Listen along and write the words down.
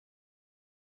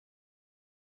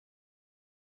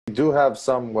do have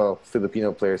some, well,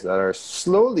 Filipino players that are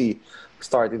slowly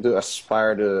starting to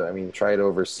aspire to, I mean, try it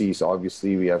overseas.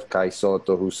 Obviously, we have Kai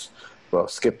Soto, who's, well,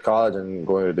 skipped college and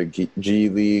going to the G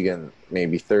League, and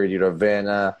maybe third year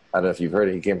Ravenna. I don't know if you've heard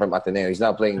it. He came from Ateneo. He's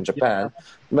now playing in Japan.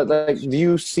 But, like, do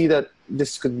you see that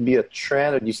this could be a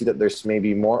trend, or do you see that there's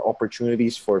maybe more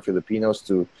opportunities for Filipinos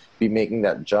to be making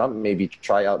that jump, maybe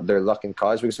try out their luck in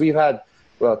college? Because we've had,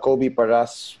 well, Kobe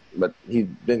Paras, but he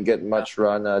didn't get much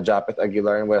run. Japeth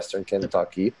Aguilar in Western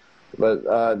Kentucky. But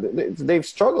they've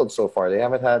struggled so far. They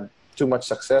haven't had too much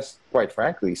success, quite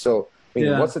frankly. So, I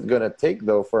mean, what's it going to take,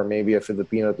 though, for maybe a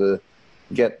Filipino to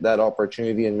get that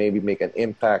opportunity and maybe make an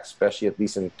impact, especially at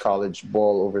least in college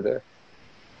ball over there?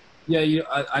 Yeah,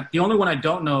 the only one I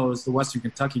don't know is the Western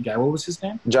Kentucky guy. What was his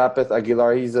name? Japeth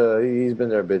Aguilar. He's been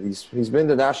there a bit. He's been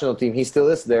the national team. He still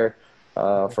is there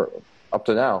for up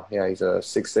to now. Yeah, he's a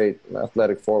 6'8"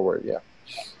 athletic forward. Yeah,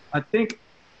 I think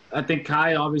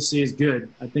Kai obviously is good.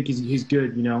 I think he's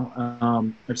good. You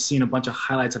know, I've seen a bunch of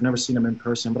highlights. I've never seen him in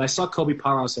person, but I saw Kobe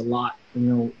Paras a lot. You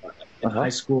know, in high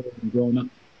school and growing up.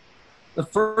 The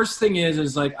first thing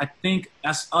is like, I think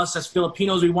us as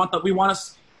Filipinos, we want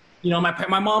us. You know,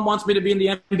 my mom wants me to be in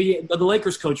the NBA, the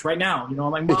Lakers coach right now. You know,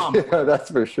 I'm like, Mom, yeah, that's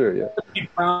for sure. Yeah, let's be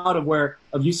proud of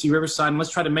UC Riverside, and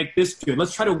let's try to make this good.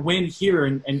 Let's try to win here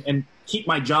and keep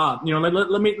my job. You know,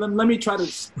 let me try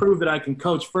to prove that I can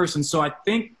coach first. And so I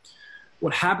think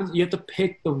what happens, you have to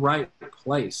pick the right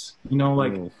place. You know,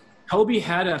 like Kobe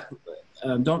had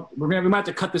we might have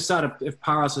to cut this out if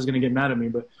Paras is going to get mad at me,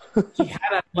 but he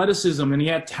had athleticism and he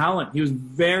had talent. He was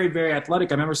very, very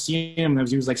athletic. I remember seeing him as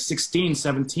he was like 16,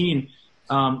 17.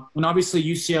 And obviously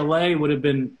UCLA would have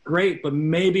been great, but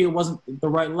maybe it wasn't the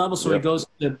right level. So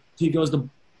he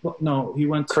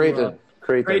went to Creighton.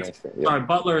 Creighton. Sorry,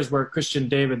 Butler is where Christian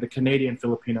David, the Canadian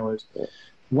Filipino,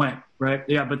 went, right?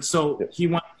 Yeah, but so he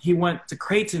went to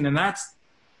Creighton, and that's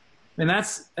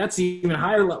even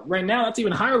higher right now. That's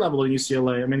even higher level than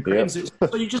UCLA. I mean,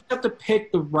 so you just have to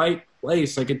pick the right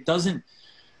place. Like, it doesn't.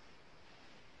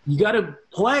 You got to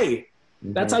play.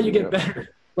 That's how you get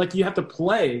better. Like, you have to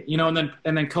play, you know.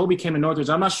 And then Kobe came to Northridge.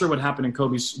 I'm not sure what happened in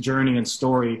Kobe's journey and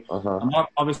story.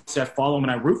 Obviously, I follow him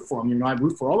and I root for him. You know, I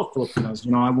root for all the Filipinos.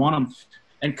 You know, I want him.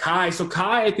 And Kai. So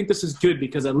Kai, I think this is good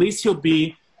because at least he'll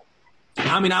be.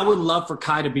 I mean, I would love for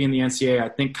Kai to be in the NCAA. I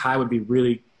think Kai would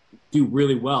do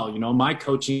really well. You know, my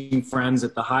coaching friends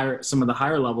at some of the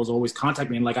higher levels always contact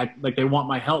me and like they want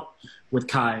my help with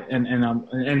Kai,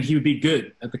 and he would be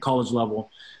good at the college level.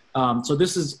 So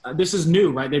this is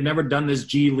new, right? They've never done this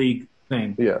G League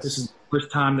thing. Yes. This is the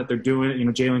first time that they're doing it. You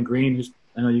know, Jalen Green, who's,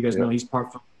 I know you guys know, he's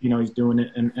part from, you know, he's doing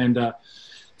it, and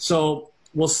so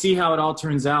we'll see how it all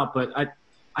turns out. But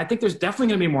I think there's definitely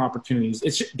going to be more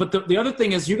opportunities. But the other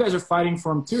thing is, you guys are fighting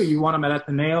for them too. You want them at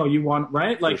Ateneo. You want,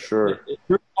 right? Like, for sure.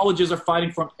 Your colleges are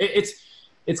fighting for them.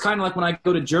 It's kind of like when I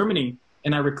go to Germany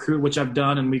and I recruit, which I've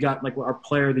done, and we got like our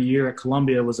player of the year at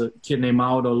Columbia was a kid named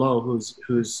Mauro Lo,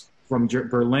 who's from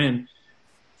Berlin.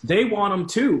 They want them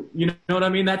too. You know what I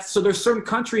mean? So there's certain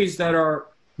countries that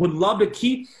would love to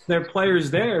keep their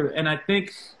players there, and I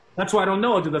think. That's why I don't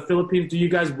know. Do you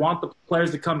guys want the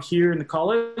players to come here in the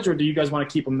college, or do you guys want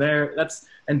to keep them there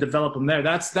and develop them there?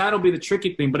 That'll be the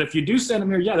tricky thing. But if you do send them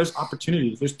here, there's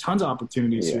opportunities. There's tons of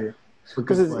opportunities here.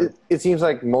 Because it seems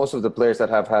like most of the players that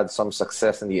have had some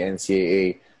success in the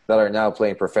NCAA that are now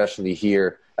playing professionally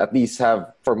here at least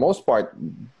have, for most part,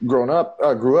 grew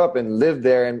up and lived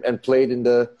there and played in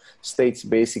the States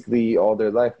basically all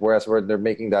their life, whereas where they're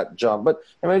making that jump. But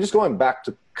I mean, just going back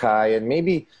to Kai, and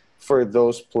maybe for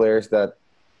those players that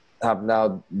have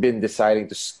now been deciding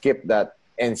to skip that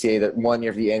NCAA, that 1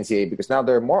 year of the NCAA, because now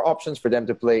there are more options for them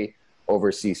to play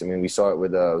overseas. I mean, we saw it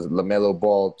with LaMelo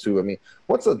Ball too. I mean,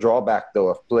 what's the drawback, though,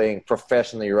 of playing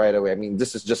professionally right away? I mean,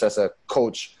 this is just as a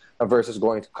coach versus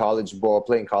going to college ball,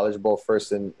 playing college ball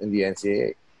first in the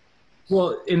NCAA.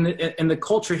 Well, in the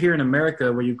culture here in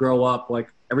America where you grow up, like,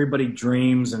 everybody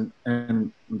dreams,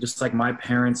 and just like my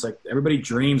parents, like, everybody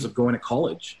dreams of going to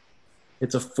college.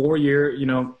 It's a 4-year, you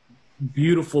know,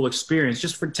 beautiful experience.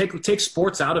 Just take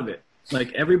sports out of it.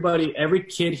 Like, every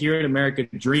kid here in America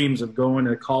dreams of going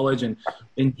to college and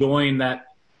enjoying that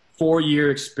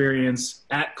 4-year experience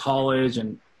at college,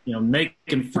 and, you know,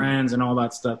 making friends and all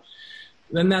that stuff.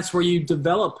 Then that's where you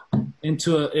develop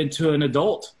into an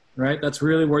adult, right? That's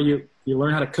really where you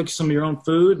learn how to cook some of your own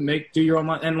food, do your own,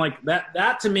 and like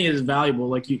that to me is valuable.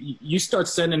 Like, you start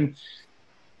sending,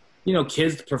 you know,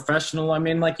 kids to professional. I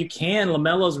mean, like, you can.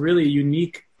 LaMelo's really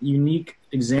a unique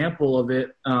example of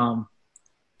it.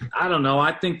 I don't know.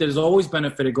 I think there's always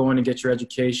benefit of going to get your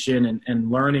education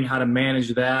and learning how to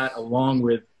manage that along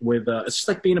with it's just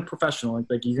like being a professional.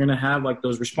 Like you're going to have like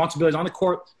those responsibilities on the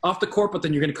court, off the court, but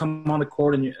then you're going to come on the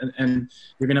court and you're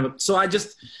going to have so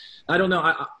I don't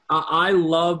know. I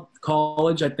love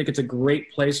college. I think it's a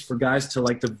great place for guys to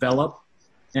like develop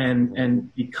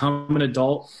and become an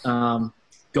adult.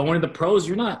 Going to the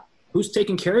pros, who's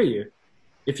taking care of you?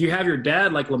 If you have your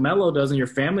dad like LaMelo does and your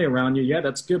family around you, yeah,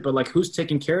 that's good. But like, who's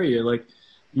taking care of you? Like,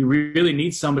 you really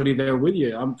need somebody there with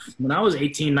you. When I was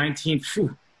 18, 19,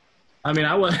 I mean,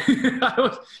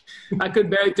 I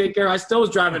could barely take care. I still was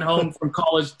driving home from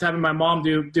college, having my mom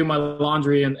do my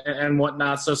laundry and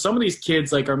whatnot. So some of these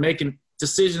kids like are making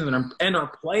decisions and are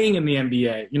playing in the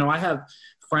NBA. You know, I have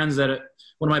friends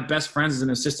one of my best friends is an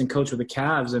assistant coach with the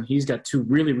Cavs, and he's got two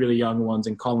really, really young ones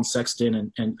in Colin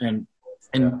Sexton and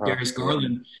Darius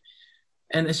Garland.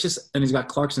 And it's just, and he's got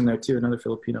Clarkson there too, another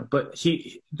Filipino. But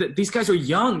these guys are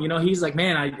young, you know. He's like,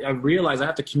 man, I realize I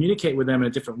have to communicate with them in a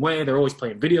different way. They're always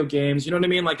playing video games, you know what I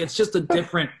mean? Like, it's just a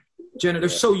different they're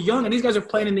so young, and these guys are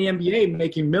playing in the NBA,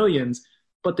 making millions,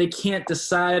 but they can't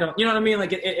decide on, you know what I mean?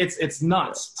 Like, it's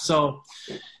nuts. So,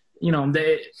 you know,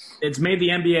 it's made the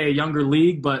NBA a younger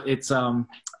league, but it's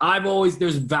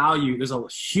there's value. There's a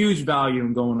huge value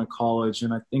in going to college,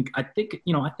 and I think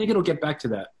it'll get back to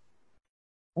that.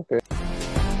 Okay.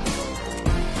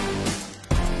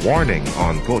 Warning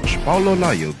on Coach Paulo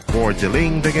Layud for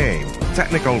delaying the game.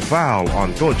 Technical foul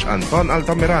on Coach Anton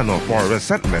Altamirano for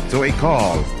resentment to a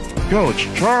call. Coach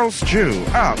Charles Chu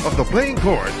out of the playing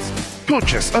courts.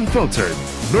 Coaches Unfiltered.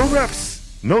 No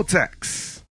refs, no techs.